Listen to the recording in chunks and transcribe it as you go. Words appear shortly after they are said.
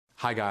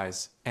Hi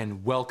guys,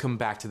 and welcome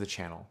back to the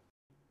channel.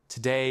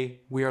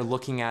 Today, we are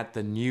looking at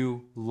the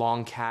new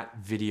LongCat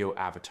Video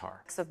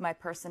Avatar. Of my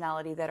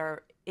personality that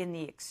are in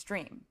the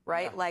extreme,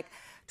 right? Yeah. Like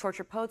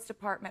Torture Poets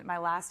Department, my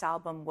last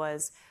album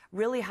was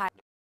really high.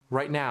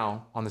 Right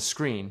now, on the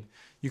screen,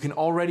 you can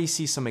already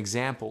see some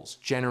examples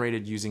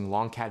generated using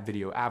LongCat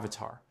Video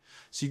Avatar,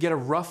 so you get a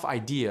rough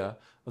idea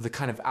of the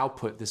kind of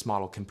output this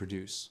model can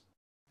produce.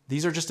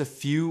 These are just a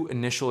few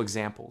initial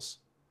examples,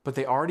 but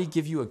they already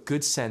give you a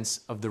good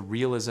sense of the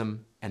realism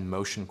and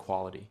motion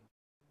quality.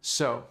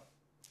 So,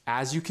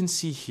 as you can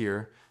see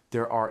here,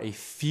 there are a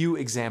few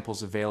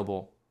examples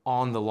available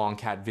on the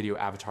LongCat Video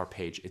Avatar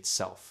page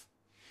itself.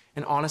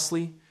 And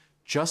honestly,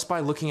 just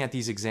by looking at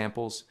these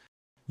examples,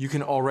 you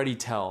can already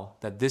tell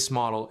that this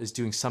model is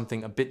doing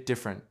something a bit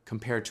different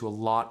compared to a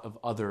lot of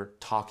other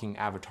talking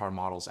avatar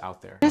models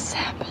out there. This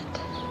happened.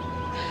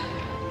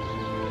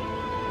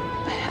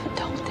 I haven't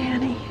told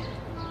Danny.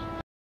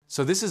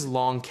 So this is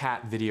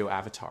LongCat Video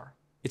Avatar.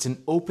 It's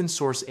an open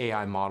source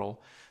AI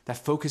model that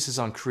focuses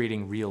on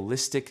creating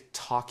realistic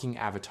talking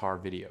avatar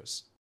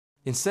videos.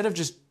 Instead of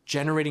just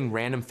generating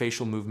random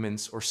facial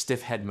movements or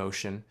stiff head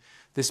motion,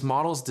 this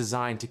model is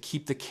designed to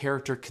keep the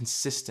character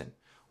consistent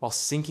while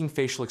syncing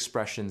facial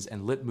expressions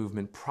and lip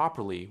movement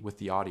properly with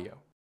the audio.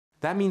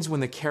 That means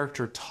when the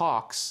character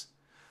talks,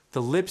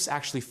 the lips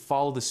actually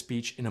follow the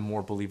speech in a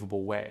more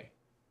believable way,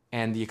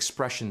 and the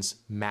expressions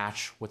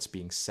match what's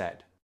being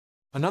said.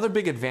 Another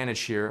big advantage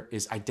here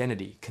is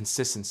identity,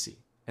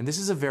 consistency, and this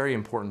is a very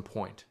important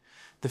point.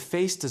 The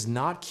face does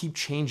not keep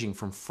changing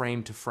from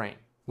frame to frame,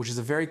 which is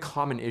a very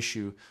common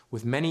issue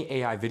with many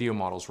AI video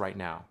models right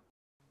now.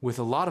 With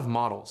a lot of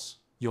models,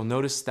 you'll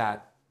notice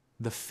that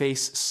the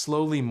face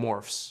slowly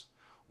morphs,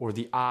 or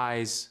the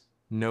eyes,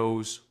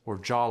 nose, or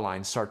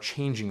jawline start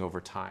changing over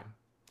time.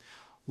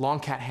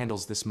 LongCat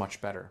handles this much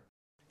better.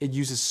 It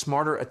uses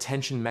smarter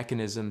attention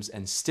mechanisms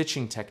and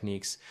stitching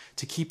techniques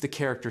to keep the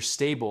character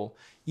stable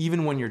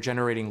even when you're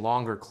generating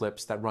longer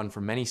clips that run for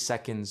many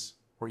seconds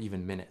or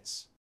even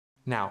minutes.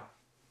 Now,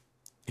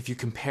 if you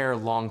compare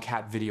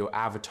LongCat Video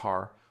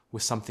Avatar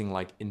with something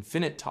like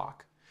Infinite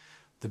Talk,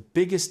 the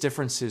biggest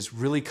differences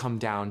really come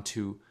down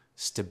to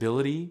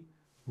stability,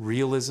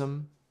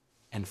 realism,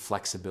 and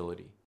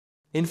flexibility.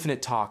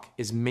 Infinite Talk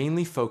is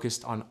mainly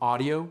focused on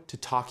audio to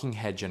talking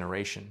head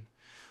generation,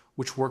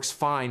 which works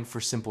fine for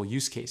simple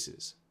use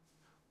cases.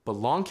 But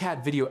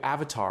LongCat Video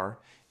Avatar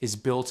is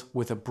built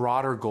with a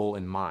broader goal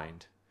in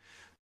mind.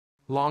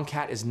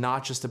 LongCat is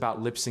not just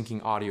about lip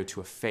syncing audio to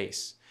a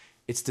face.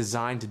 It's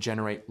designed to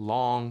generate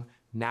long,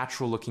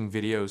 natural-looking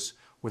videos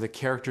where the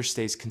character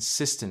stays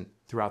consistent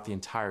throughout the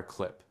entire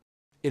clip.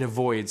 It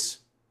avoids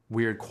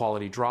weird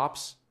quality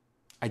drops,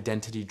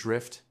 identity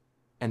drift,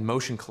 and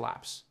motion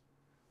collapse,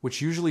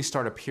 which usually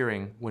start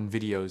appearing when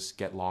videos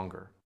get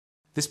longer.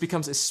 This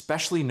becomes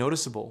especially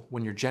noticeable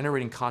when you're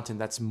generating content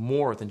that's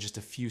more than just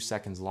a few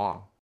seconds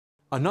long.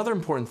 Another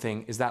important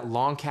thing is that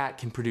LongCat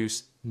can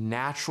produce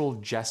natural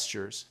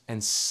gestures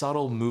and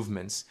subtle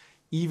movements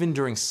even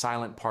during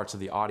silent parts of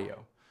the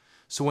audio.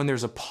 So when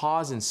there's a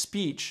pause in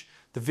speech,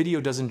 the video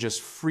doesn't just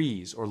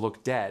freeze or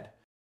look dead.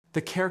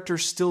 The character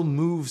still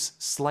moves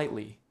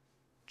slightly,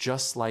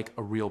 just like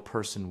a real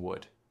person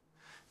would.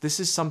 This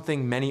is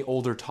something many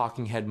older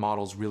talking head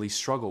models really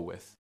struggle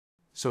with.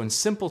 So in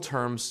simple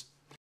terms,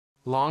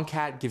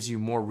 LongCat gives you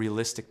more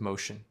realistic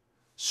motion,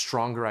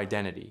 stronger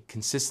identity,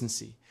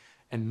 consistency,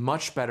 and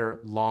much better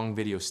long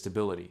video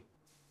stability.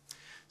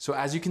 So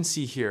as you can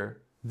see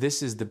here,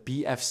 this is the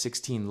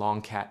BF-16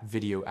 LongCat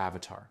Video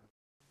Avatar.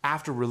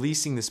 After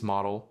releasing this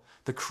model,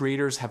 the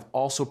creators have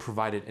also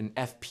provided an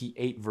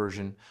FP8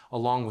 version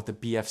along with the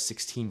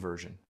BF-16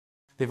 version.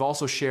 They've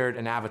also shared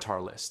an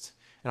avatar list,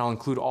 and I'll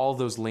include all of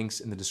those links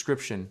in the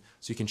description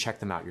so you can check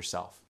them out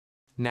yourself.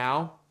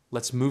 Now,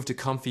 let's move to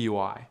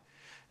ComfyUI,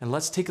 and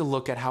let's take a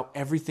look at how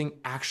everything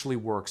actually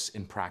works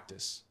in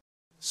practice.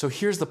 So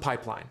here's the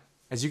pipeline.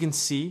 As you can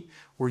see,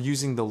 we're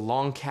using the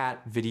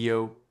LongCat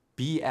Video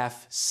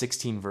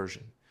BF-16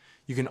 version.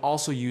 You can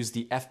also use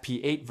the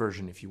FP8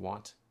 version if you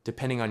want,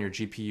 depending on your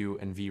GPU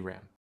and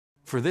VRAM.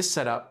 For this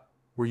setup,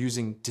 we're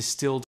using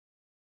distilled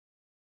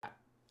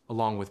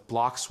along with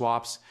block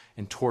swaps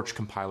and torch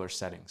compiler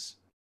settings.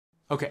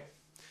 Okay,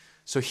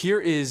 so here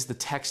is the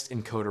text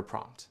encoder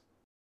prompt.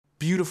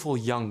 Beautiful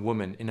young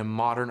woman in a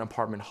modern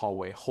apartment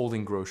hallway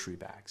holding grocery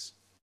bags.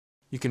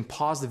 You can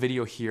pause the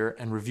video here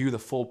and review the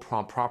full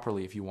prompt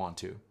properly if you want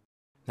to.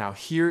 Now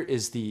here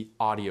is the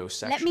audio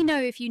section. Let me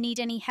know if you need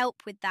any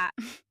help with that.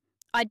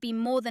 I'd be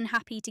more than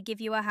happy to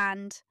give you a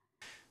hand.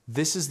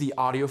 This is the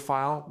audio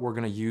file we're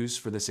going to use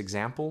for this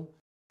example.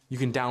 You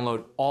can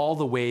download all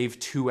the Wave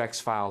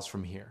 2x files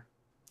from here.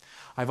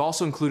 I've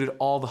also included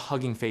all the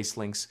Hugging Face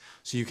links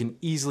so you can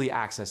easily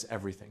access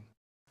everything.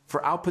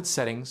 For output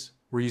settings,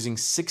 we're using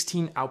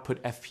 16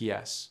 output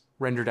FPS,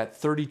 rendered at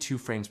 32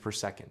 frames per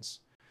second.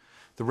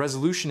 The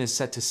resolution is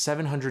set to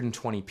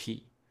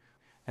 720p,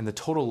 and the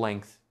total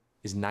length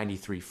is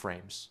 93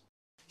 frames.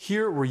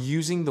 Here we're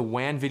using the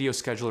WAN Video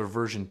Scheduler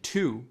version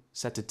 2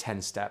 set to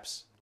 10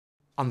 steps.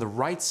 On the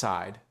right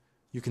side,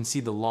 you can see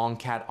the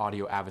LongCat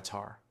Audio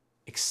Avatar,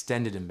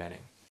 extended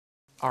embedding.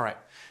 All right,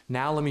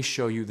 now let me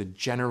show you the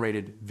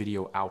generated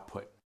video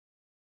output.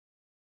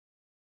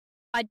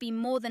 I'd be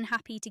more than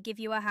happy to give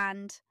you a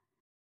hand.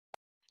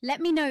 Let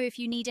me know if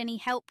you need any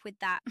help with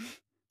that.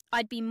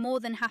 I'd be more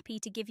than happy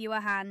to give you a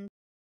hand.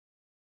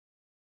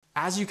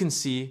 As you can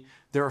see,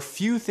 there are a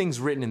few things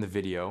written in the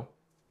video,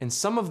 and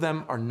some of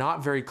them are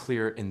not very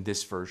clear in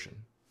this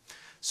version.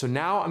 So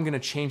now I'm going to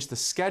change the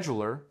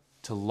scheduler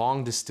to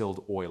long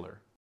distilled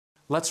Euler.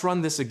 Let's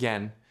run this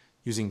again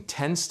using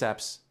 10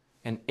 steps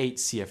and 8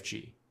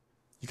 CFG.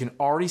 You can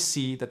already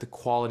see that the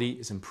quality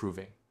is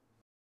improving.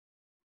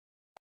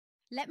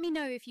 Let me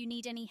know if you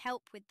need any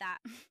help with that.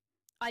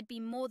 I'd be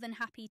more than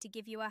happy to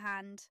give you a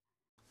hand.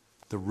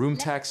 The room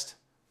text,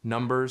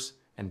 numbers,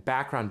 and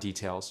background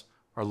details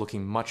are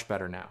looking much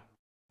better now.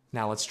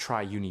 Now let's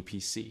try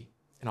UniPC,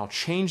 and I'll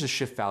change the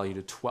shift value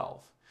to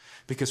 12,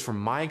 because from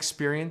my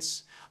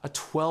experience, a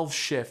 12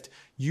 shift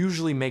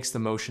usually makes the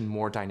motion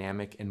more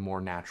dynamic and more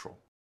natural.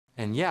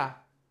 And yeah,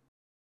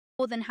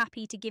 More than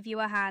happy to give you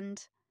a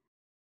hand.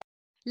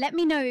 Let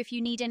me know if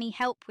you need any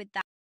help with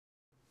that.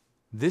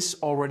 this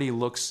already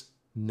looks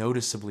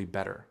noticeably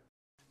better.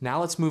 Now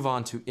let's move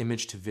on to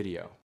image to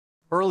video.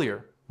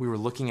 Earlier, we were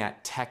looking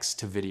at text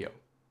to video.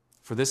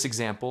 For this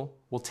example,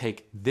 we'll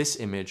take this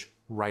image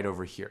right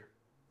over here.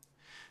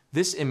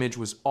 This image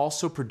was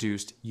also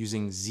produced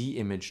using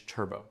Z-Image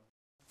Turbo.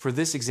 For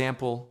this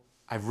example,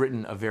 I've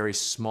written a very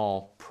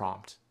small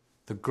prompt.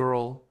 The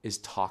girl is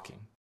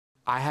talking.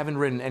 I haven't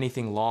written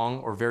anything long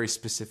or very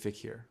specific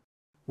here.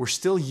 We're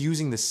still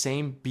using the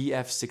same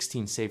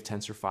BF-16 saved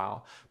tensor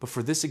file, but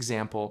for this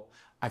example,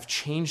 I've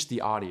changed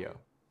the audio.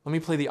 Let me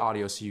play the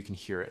audio so you can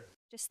hear it.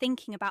 Just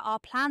thinking about our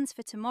plans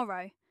for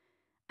tomorrow.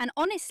 And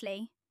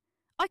honestly,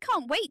 I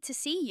can't wait to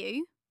see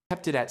you.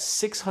 Kept it at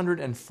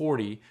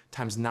 640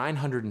 times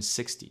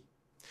 960.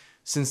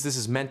 Since this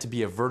is meant to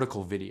be a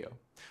vertical video,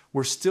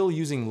 we're still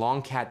using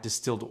LongCat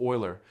distilled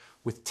Euler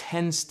with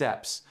 10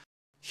 steps.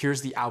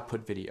 Here's the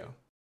output video.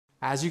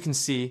 As you can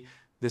see,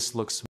 this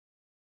looks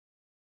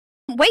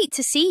Wait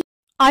to see.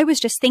 I was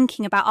just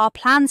thinking about our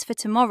plans for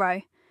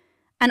tomorrow.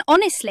 And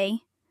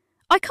honestly,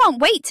 I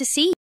can't wait to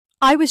see.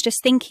 I was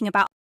just thinking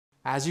about.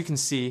 As you can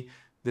see,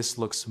 this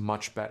looks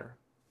much better.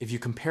 If you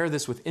compare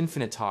this with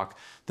Infinite Talk,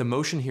 the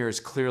motion here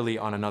is clearly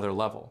on another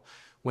level.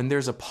 When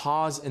there's a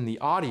pause in the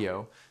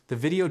audio, the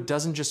video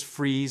doesn't just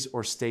freeze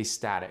or stay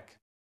static.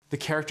 The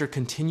character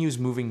continues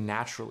moving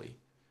naturally,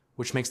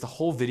 which makes the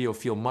whole video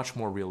feel much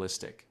more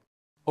realistic.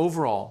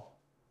 Overall,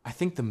 I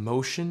think the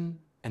motion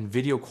and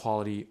video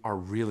quality are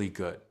really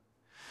good.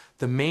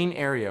 The main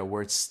area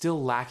where it's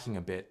still lacking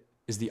a bit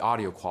is the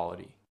audio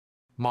quality.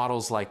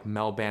 Models like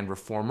Melband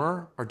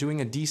Reformer are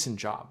doing a decent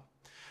job,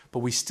 but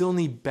we still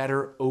need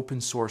better open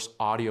source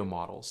audio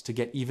models to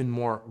get even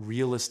more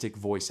realistic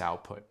voice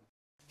output.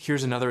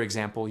 Here's another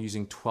example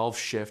using 12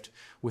 shift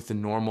with the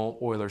normal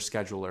Euler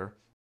scheduler.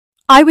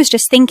 I was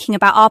just thinking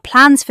about our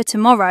plans for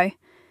tomorrow.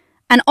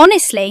 And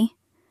honestly,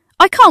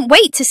 I can't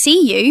wait to see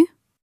you.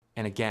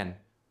 And again,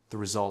 the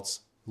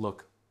results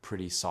look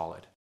pretty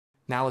solid.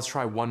 Now let's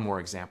try one more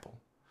example.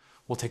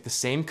 We'll take the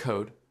same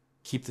code,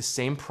 keep the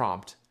same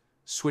prompt,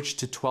 switch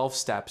to 12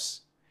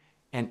 steps,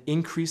 and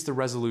increase the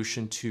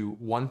resolution to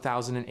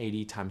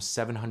 1080 times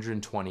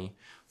 720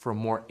 for a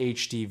more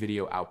HD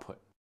video output.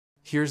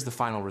 Here's the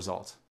final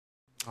result.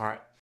 All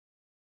right.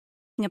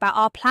 About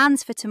our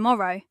plans for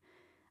tomorrow.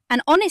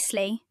 And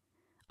honestly,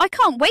 I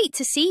can't wait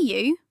to see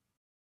you.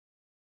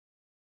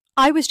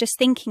 I was just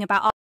thinking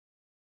about our.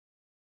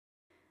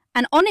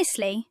 And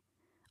honestly,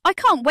 I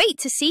can't wait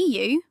to see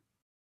you.